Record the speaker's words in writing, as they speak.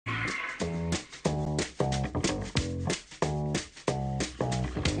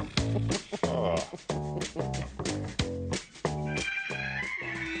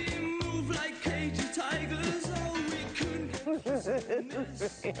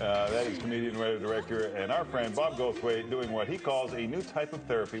That is comedian, writer, director, and our friend Bob Goldthwait doing what he calls a new type of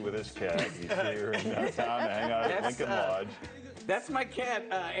therapy with his cat. He's here in downtown to hang out at Lincoln Lodge. That's my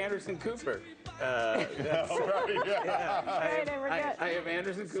cat, Anderson Cooper. Right, yeah. I have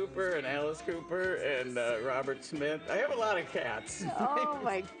Anderson Cooper and Alice Cooper and Robert Smith. I have a lot of cats. Oh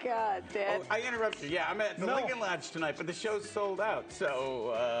my God, Dad. Oh, I interrupted. Yeah, I'm at the Lincoln Lodge tonight, but the show's sold out.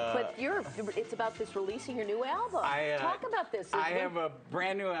 So. But it's about this releasing your new album. Talk about this. I have a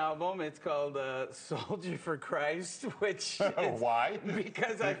brand new album. It's called Soldier for Christ, which is why?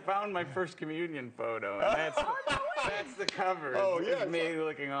 Because I found my first communion photo. And that's the cover. Oh, yeah. It's me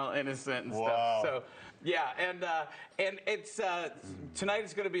looking all innocent and stuff. So, yeah, and it's tonight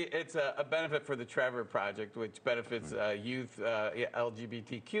is going to be a benefit for the Trevor Project, which benefits youth,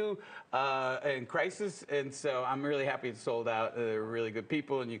 LGBTQ, in crisis. And so I'm really happy it's sold out. They're really good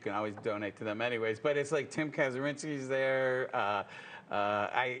people, and you can always donate to them anyways. But it's like Tim Kazurinsky's there.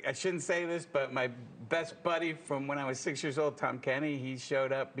 I shouldn't say this, but my best buddy from when I was 6 years old, Tom Kenny, he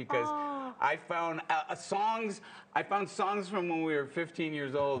showed up because I found songs. I found songs from when we were 15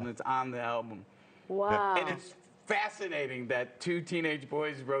 years old, and it's on the album. Wow. And it's fascinating that two teenage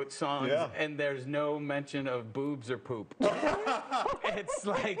boys wrote songs, and there's no mention of boobs or poop. It's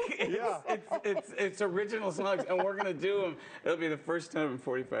like it's original songs, and we're gonna do them. It'll be the first time in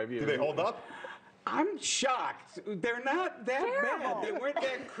 45 years. Do they hold up? I'm shocked. They're not that bad. They weren't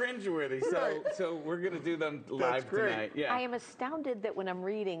that cringeworthy. So we're gonna do them live tonight. Yeah. I am astounded that when I'm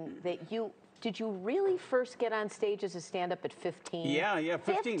reading that did you really first get on stage as a stand-up at 15? Yeah,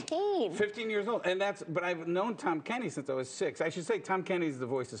 15 years old. And but I've known Tom Kenny since I was 6. I should say Tom Kenny's the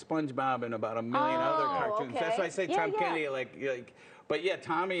voice of SpongeBob and about a million other cartoons. Okay. That's why I say Tom Kenny, like, but yeah,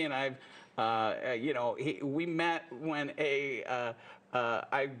 Tommy and I've, we met when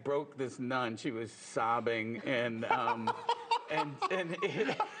I broke this nun. She was sobbing and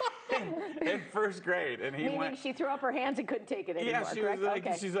in first grade, and Meaning she threw up her hands and couldn't take it anymore. Yeah, she was like,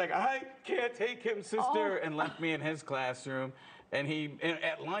 she's like, I can't take him, sister, and left me in his classroom. And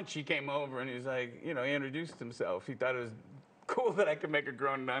at lunch, he came over and he was like, he introduced himself. He thought it was cool that I could make a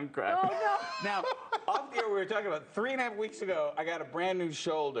grown nun cry. Oh no! Now, off the air, we were talking about 3.5 weeks ago. I got a brand new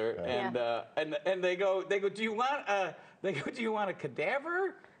shoulder, and they go, do you want a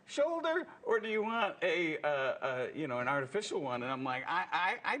cadaver shoulder, or do you want an artificial one? And I'm like,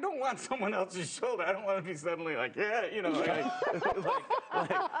 I don't want someone else's shoulder. I don't want to be suddenly like, I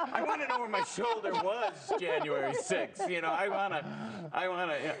want to know where my shoulder was January 6th. I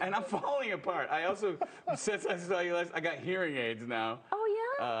wanna, and I'm falling apart. I also, since I saw you last, I got hearing aids now. Oh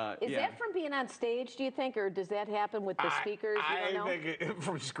yeah? Is that from being on stage, do you think, or does that happen with the speakers? I think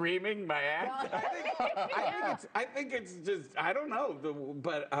from screaming my act. I think it's just, I don't know,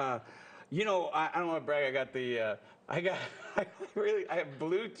 but I don't want to brag. I got I have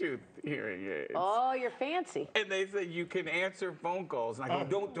Bluetooth hearing aids. Oh, you're fancy. And they say you can answer phone calls. And I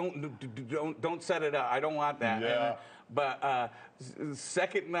go, don't set it up. I don't want that. Yeah. But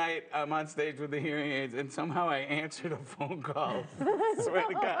second night, I'm on stage with the hearing aids, and somehow I answered a phone call. Swear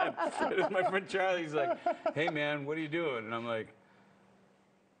to God. It was my friend Charlie. He's like, hey, man, what are you doing? And I'm like,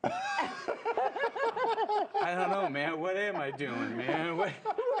 I don't know, man. What am I doing, man? Where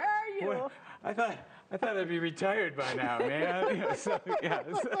are you? I thought I'd be retired by now, man.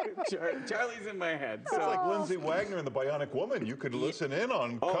 Charlie's in my head. It's like Lindsay Wagner and the Bionic Woman. You could listen in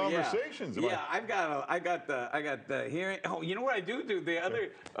on conversations. Yeah, I got the hearing. Oh, you know what I do? The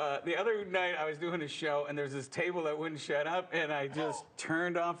other night I was doing a show, and there's this table that wouldn't shut up, and I just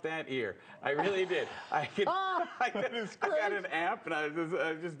turned off that ear. I really did. I got an app, and I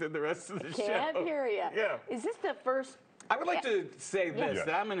just did the rest of the show. Can't hear you. Yeah. Is this the first? I would like to say this,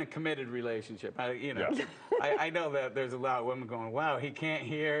 that I'm in a committed relationship. I know that there's a lot of women going, wow, he can't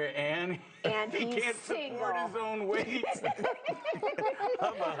hear and he can't support his own weight.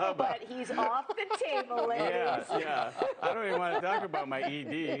 Hubba. But he's off the table, ladies. Yeah. I don't even want to talk about my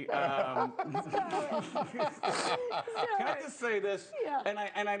ED. Can I just say this? Yeah.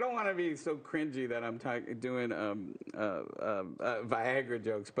 And I don't want to be so cringy that I'm doing Viagra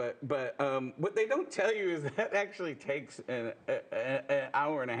jokes, but what they don't tell you is that actually takes an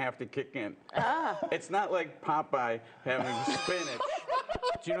hour and a half to kick in. It's not like Popeye having spinach.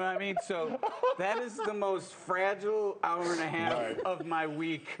 Do you know what I mean? So that is the most fragile hour and a half of my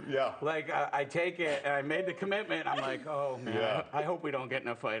week. Yeah. Like I take it and I made the commitment. I'm like, oh man, I hope we don't get in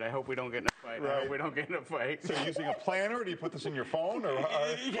a fight. I hope we don't get in a fight. I hope we don't get in a fight. So you're using a planner? Do you put this in your phone or?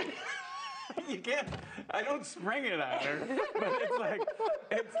 You can't. I don't spring it on her, but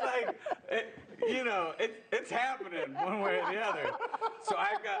it's happening one way or the other. So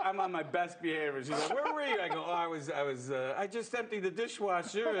I'm on my best behavior. She's like, "Where were you?" I go, "Oh, I just emptied the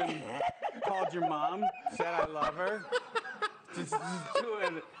dishwasher and called your mom, said I love her."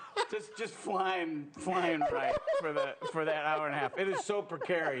 Just flying right for that hour and a half. It is so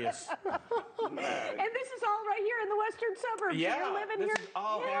precarious. And this is all right here in the western suburbs. Yeah, You're living this here. is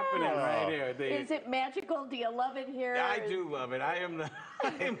all happening right here. Is it magical? Do you love it here? I do love it. I am the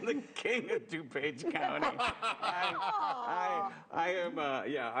king of DuPage County.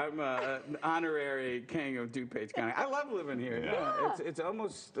 I'm an honorary king of DuPage County. I love living here. Yeah. It's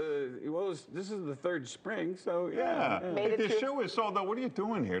almost this is the third spring, so yeah. If the show is sold out, what are you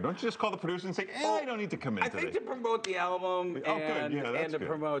doing here? Don't you just call the producer and say, I don't need to come in today? I think to promote the album and to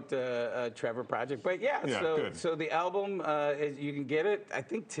promote Trevor Project. But so the album you can get it. I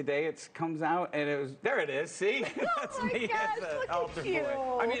think today it comes out, and there it is. See, that's me as an altar boy.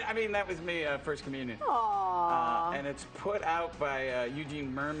 I mean that was me First Communion. Aww. And it's put out by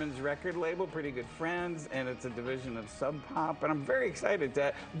Eugene Merman's record label, Pretty Good Friends, and it's a division of Sub Pop. And I'm very excited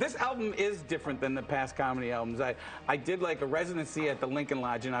this album is different than the past comedy albums. I did like a residency at the Lincoln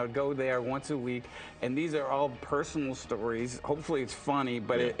Lodge, and I would go there once a week. And these are all personal stories. Hopefully it's funny,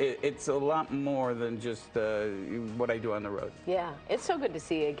 but it's a lot more than just what I do on the road. Yeah, it's so good to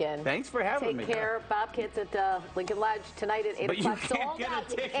see you again. Thanks for having me. Take care. Bobcat's at Lincoln Lodge tonight at 8 o'clock. Sold out.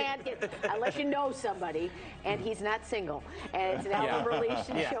 You can't get unless you know somebody, and he's not single. And it's an album release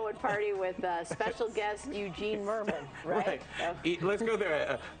and show and party with special guest Eugene Merman, right? Let's go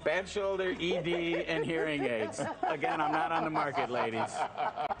there. Bad shoulder, ED, and hearing aids. Again, I'm not on the market, ladies.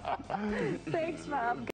 Thanks, Bob.